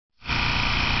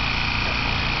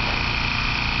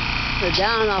They're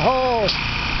down a hole,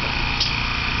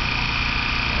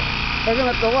 hooking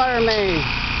up the water main.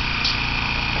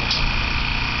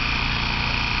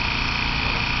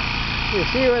 You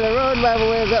see where the road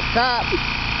level is up top.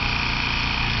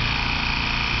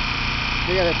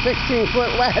 We got a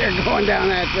 16-foot ladder going down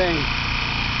that thing.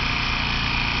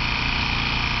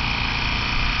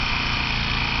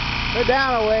 They're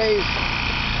down a ways.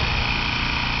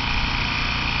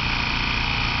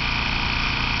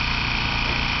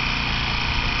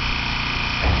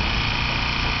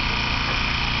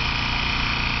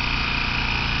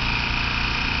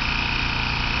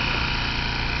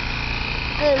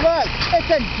 Hey look, it's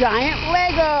a giant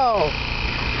Lego!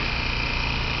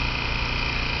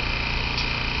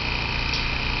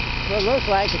 That's what it looks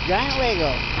like, a giant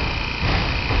Lego.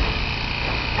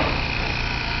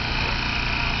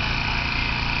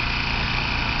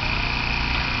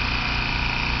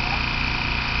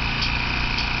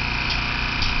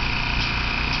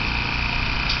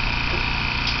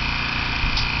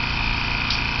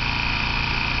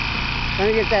 Trying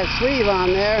to get that sleeve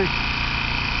on there.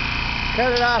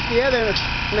 Cut it off the other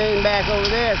main back over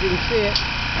there if you can see it.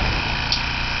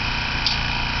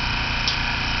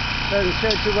 Doesn't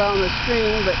show too well on the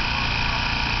screen, but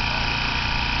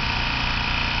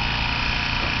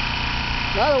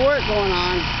a lot of work going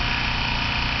on.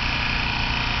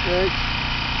 They're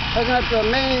hooking up the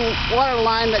main water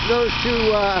line that goes to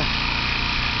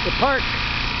the park.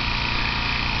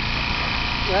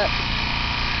 That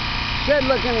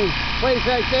shed-looking place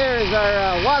right there is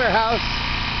our water house.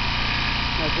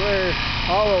 That's where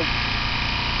all the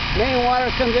main water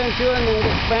comes into and then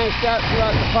gets branched out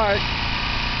throughout the park.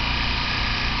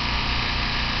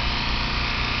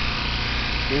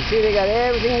 You can see they got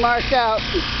everything marked out.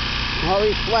 All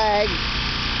these flags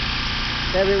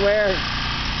everywhere.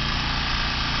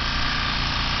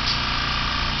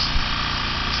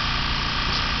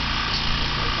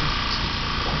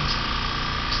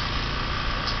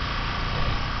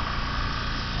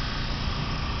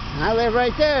 I live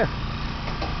right there.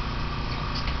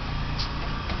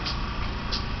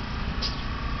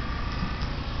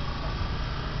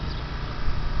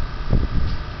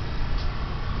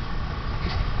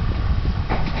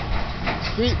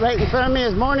 Street right in front of me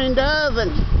is Morning Dove,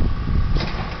 and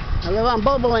I live on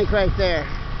Bobolink right there.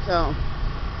 So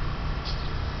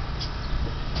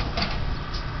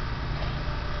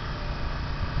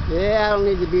yeah, I don't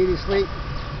need the beauty sleep.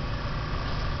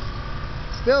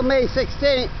 Still May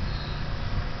 16th.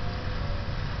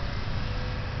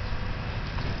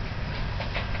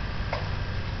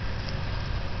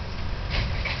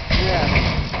 Yeah.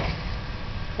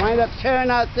 Wind up tearing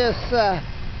out this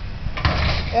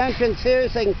entrance here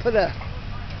so I can put a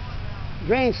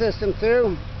drain system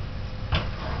through.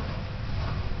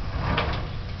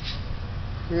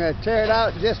 We're going to tear it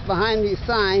out just behind these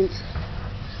signs.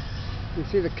 You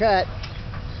can see the cut.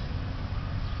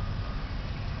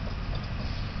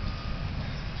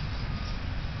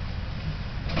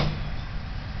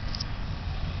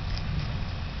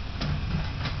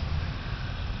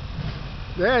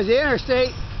 There's the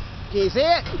interstate. Can you see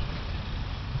it?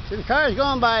 See the cars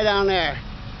going by down there.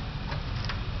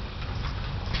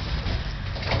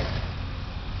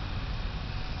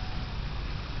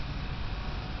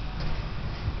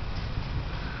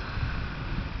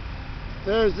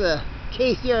 There's the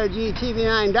KCRG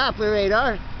TV9 Doppler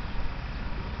radar.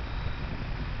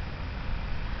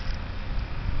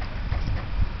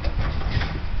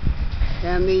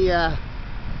 And the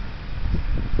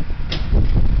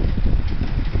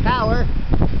tower.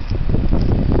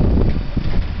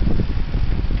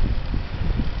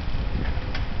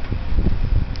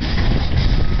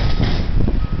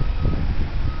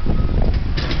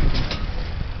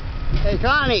 Hey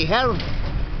Connie, have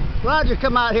Roger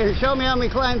come out here and show me how many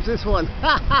climbs this one.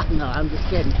 No, I'm just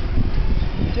kidding.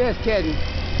 Just kidding.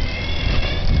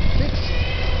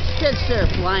 Skidster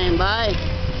flying by.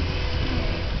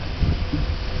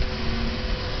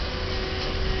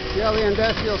 See all the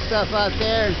industrial stuff out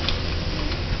there.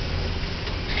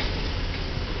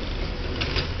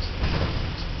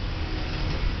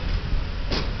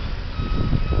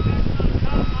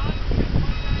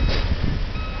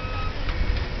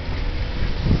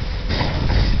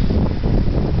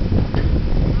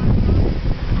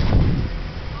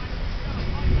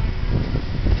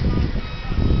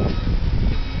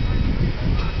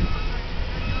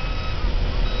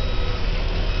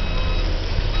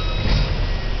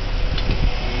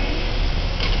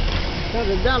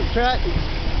 There's a dump truck.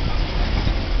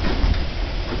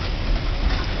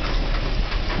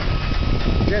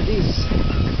 Guess he's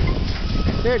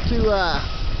there to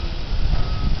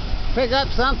pick up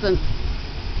something.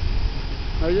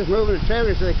 They're just moving the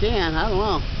trailers so they can. I don't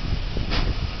know.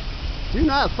 Do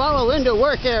not follow into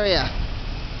work area.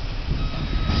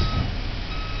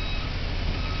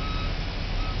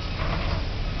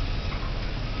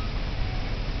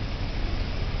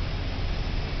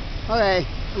 Okay,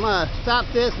 I'm going to stop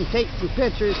this and take some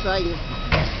pictures so I can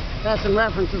have some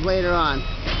references later on.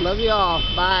 Love you all.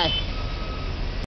 Bye.